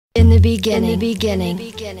In the beginning,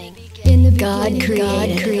 God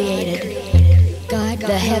created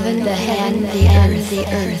the heaven, the hand, the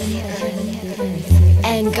earth.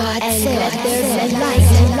 And God said, "There's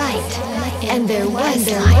light," and there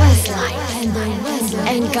was light.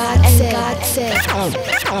 And God said,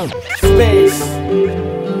 Space,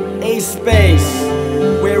 a space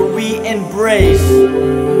where we embrace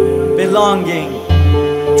belonging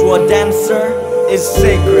to a dancer is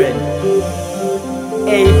sacred.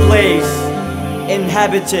 A place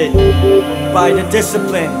inhabited by the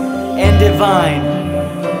discipline and divine.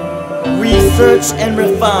 Research and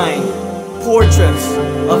refine portraits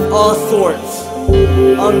of all sorts,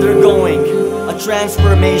 undergoing a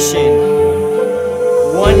transformation.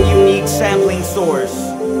 One unique sampling source,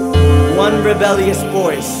 one rebellious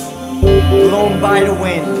voice, blown by the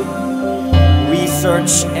wind.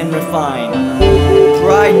 Research and refine.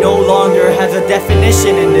 Pride no longer has a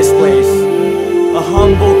definition in this place. A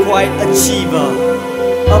humble, quiet achiever,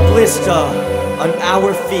 a blister on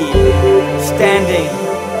our feet, standing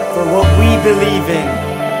for what we believe in.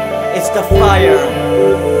 It's the fire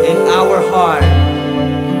in our heart.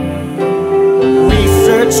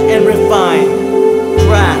 Research and refine,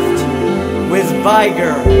 Kraft with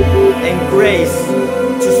vigor and grace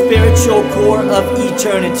to spiritual core of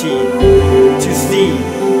eternity, to see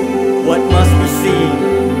what must be seen,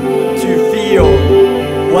 to feel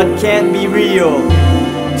what can't be real,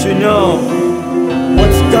 to know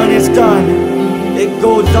what's done is done. It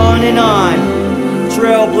goes on and on.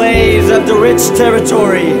 Trailblaze of the rich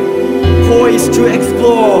territory, poised to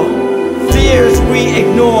explore fears we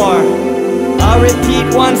ignore. I'll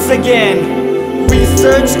repeat once again: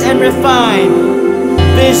 research and refine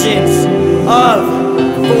visions of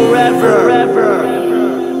forever.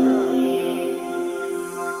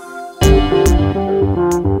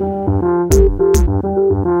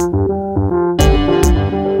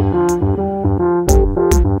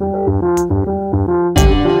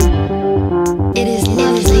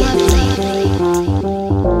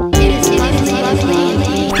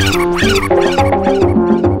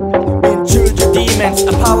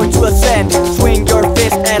 A power to ascend. Swing your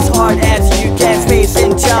fist as hard as you can. Space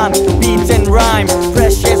and time, beats and rhyme.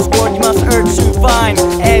 Precious word you must urge to find.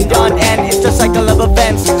 End on end, it's the cycle of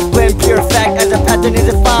events. Blend pure fact as a pattern is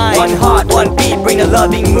defined. One heart, one beat, bring a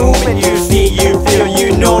loving movement. You see, you feel,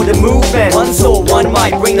 you know the movement. One soul, one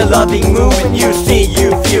mind, bring the loving movement. You see,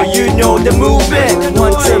 you feel, you know the movement.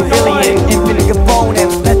 1 trillion infinite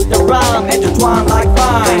components. Let the rhyme intertwine like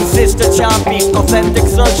vine. Sister champions, authentic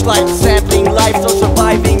searchlight. Sampling life, so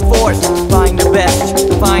surviving force. Find the best,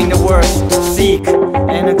 find the worst. Seek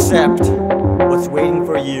and accept what's waiting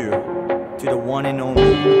for you. To the one and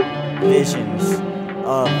only visions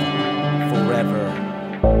of forever.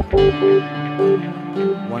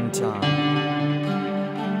 One time.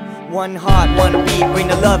 One heart, one beat, bring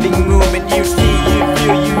the loving movement. You see, you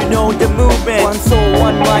feel, you know the movement. One soul,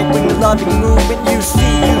 one mind, bring the loving movement. You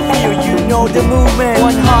see, you feel, you know the movement.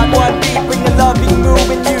 One heart, one beat, bring the loving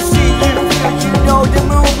movement. You see, you feel, you know the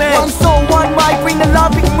movement. One soul, one mind, bring the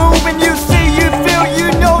loving movement. You see, you feel, you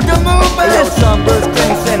know the movement. Hello, sunburst,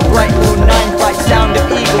 crimson, bright moon, 9-5 sound of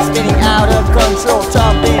eagles spinning out of control,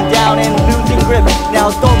 tumbling down and losing grip.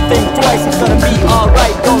 Now don't think twice, it's gonna be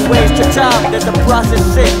alright. Don't waste your time, let the process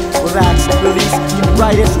sit. Relax, release, keep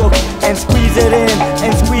right as hook and squeeze it in,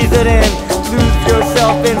 and squeeze it in. Lose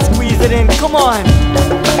yourself and squeeze it in, come on.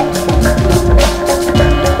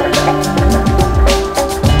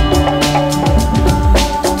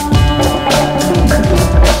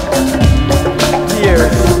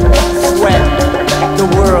 Tears, sweat, the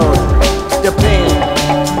world, the pain.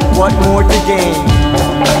 What more to gain?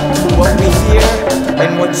 What we hear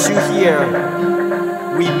and what you hear,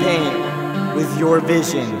 we paint with your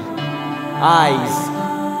vision. Eyes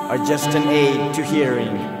are just an aid to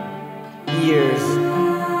hearing. Ears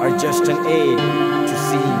are just an aid to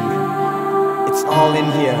seeing. It's all in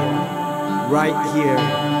here, right here.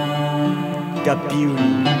 The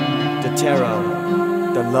beauty, the terror,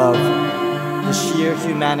 the love, the sheer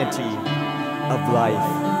humanity of life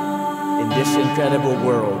in this incredible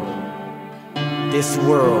world. This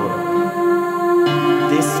world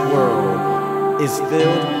is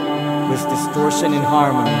filled with distortion and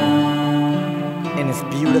harmony, and it's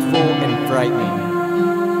beautiful and frightening.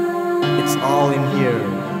 It's all in here,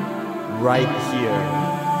 right here.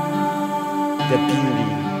 The beauty,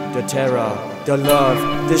 the terror, the love,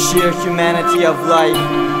 the sheer humanity of life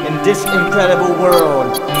in this incredible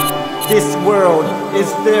world. This world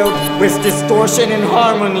is filled with distortion and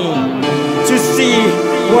harmony. To see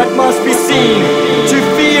what must be seen, to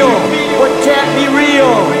feel what can't be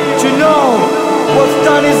real, to know what's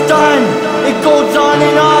done is done. It goes on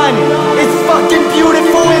and on.